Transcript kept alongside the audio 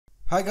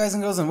Hi guys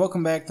and girls, and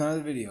welcome back to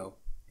another video.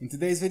 In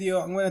today's video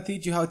I'm going to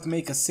teach you how to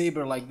make a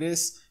saber like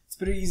this. It's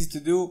pretty easy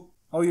to do.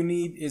 All you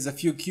need is a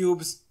few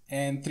cubes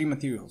and 3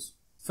 materials.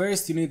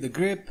 First you need the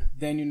grip,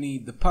 then you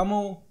need the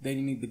pommel, then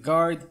you need the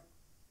guard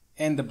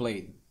and the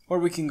blade. Or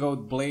we can go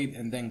with blade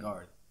and then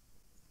guard.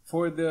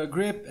 For the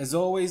grip, as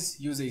always,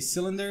 use a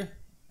cylinder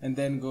and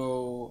then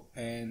go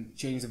and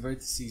change the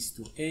vertices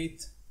to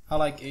 8. I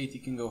like 8,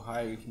 you can go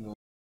higher, you can go.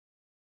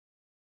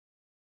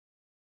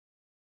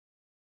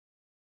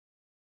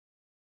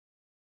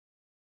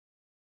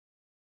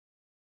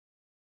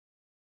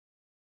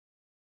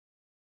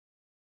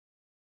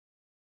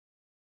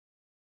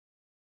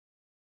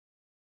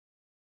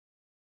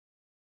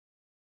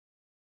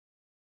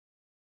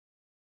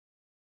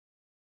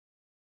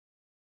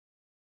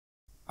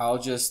 I'll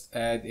just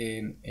add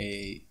in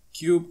a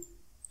cube,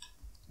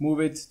 move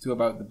it to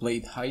about the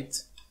blade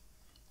height,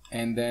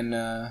 and then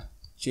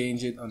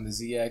change it on the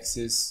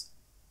z-axis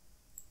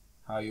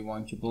how you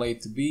want your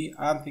blade to be.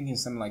 I'm thinking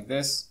something like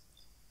this.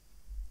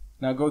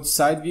 Now go to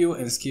side view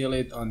and scale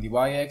it on the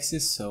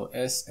y-axis, so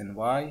S and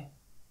Y,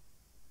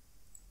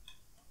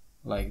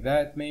 like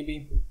that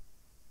maybe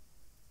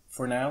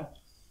for now.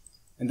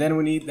 And then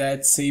we need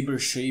that saber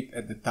shape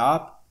at the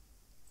top.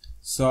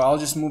 So I'll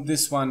just move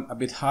this one a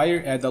bit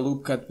higher, add a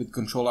loop cut with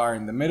Ctrl R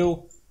in the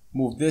middle,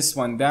 move this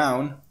one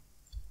down,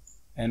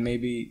 and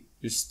maybe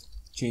just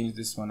change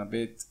this one a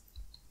bit.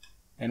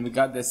 And we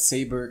got that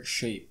saber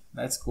shape.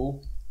 That's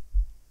cool.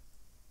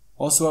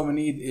 Also what we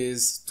need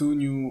is 2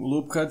 new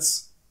loop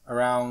cuts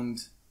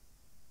around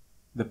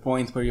the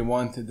point where you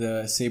want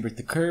the saber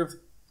to curve.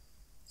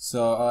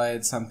 So I'll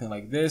add something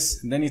like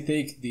this. And then you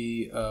take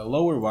the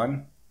lower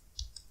one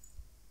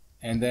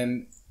and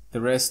then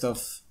the rest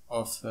of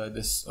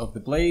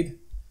the blade,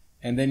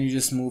 and then you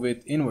just move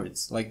it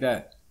inwards like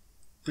that.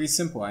 Pretty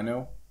simple, I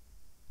know.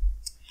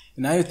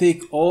 And now you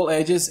take all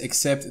edges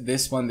except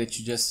this one that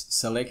you just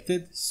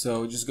selected.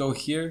 So just go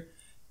here,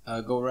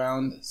 go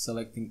around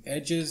selecting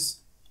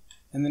edges,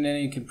 and then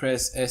you can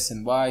press S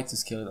and Y to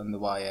scale it on the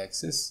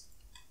y-axis.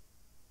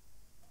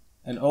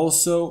 And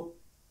also,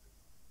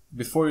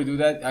 before you do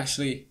that,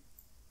 actually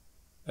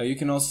you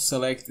can also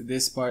select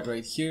this part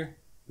right here,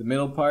 the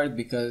middle part,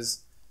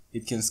 because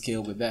it can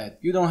scale with that.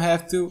 You don't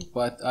have to,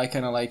 but I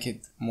kind of like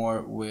it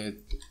more with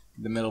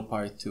the middle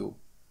part too.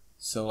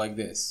 So like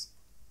this.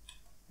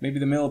 Maybe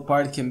the middle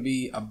part can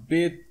be a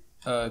bit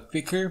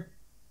thicker,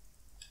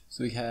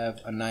 so we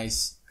have a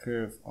nice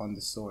curve on the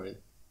sword.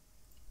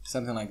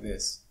 Something like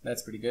this.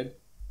 That's pretty good.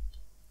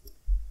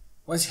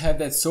 Once you have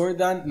that sword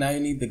done, now you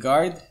need the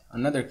guard,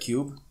 another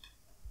cube.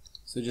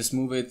 So just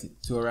move it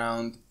to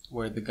around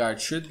where the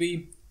guard should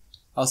be.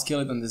 I'll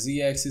scale it on the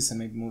z-axis and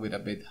maybe move it a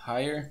bit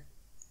higher.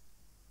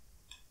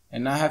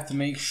 And now I have to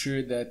make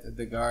sure that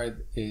the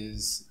guard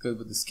is good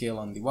with the scale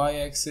on the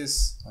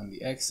y-axis, on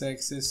the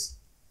x-axis.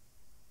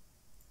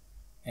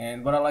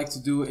 And what I like to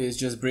do is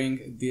just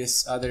bring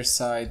this other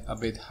side a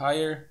bit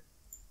higher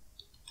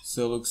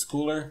so it looks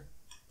cooler.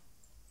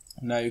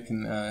 Now you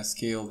can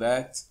scale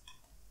that.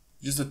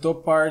 Just the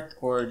top part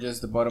or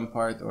just the bottom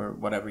part or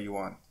whatever you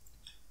want.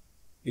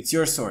 It's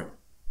your sword.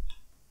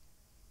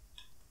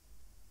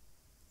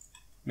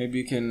 Maybe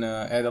you can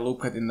add a loop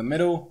cut in the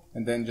middle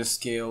and then just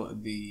scale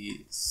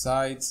the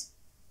sides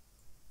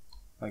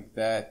like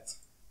that,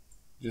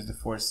 just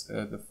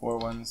the four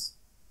ones,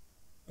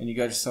 and you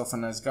got yourself a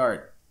nice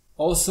guard.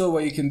 Also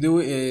what you can do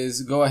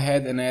is go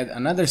ahead and add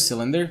another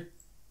cylinder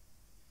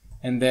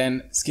and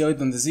then scale it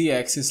on the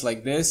z-axis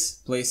like this,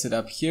 place it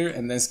up here,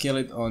 and then scale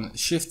it on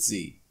Shift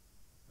Z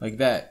like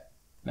that.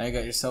 Now you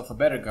got yourself a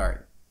better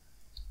guard.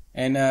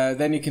 And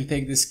then you can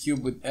take this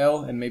cube with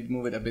L and maybe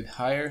move it a bit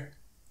higher.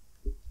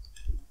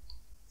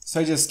 So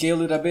I just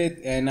scaled it a bit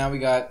and now we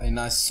got a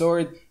nice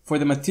sword. For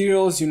the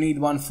materials you need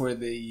one for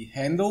the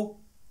handle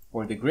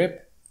or the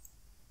grip,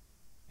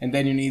 and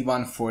then you need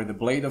one for the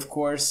blade, of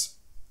course.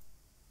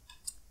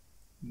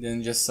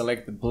 Then just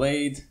select the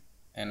blade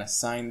and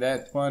assign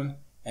that one,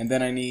 and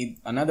then I need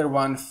another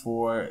one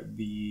for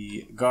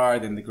the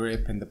guard and the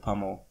grip and the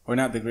pommel, or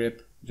not the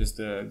grip, just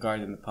the guard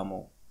and the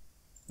pommel,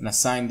 and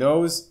assign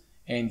those,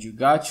 and you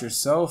got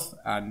yourself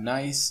a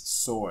nice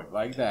sword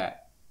like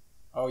that.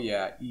 Oh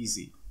yeah,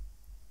 easy.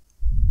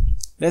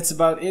 That's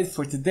about it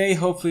for today.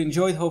 Hopefully you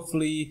enjoyed.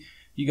 Hopefully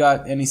you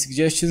got any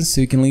suggestions,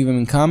 so you can leave them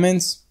in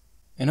comments.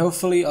 And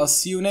hopefully I'll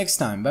see you next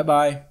time. Bye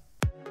bye.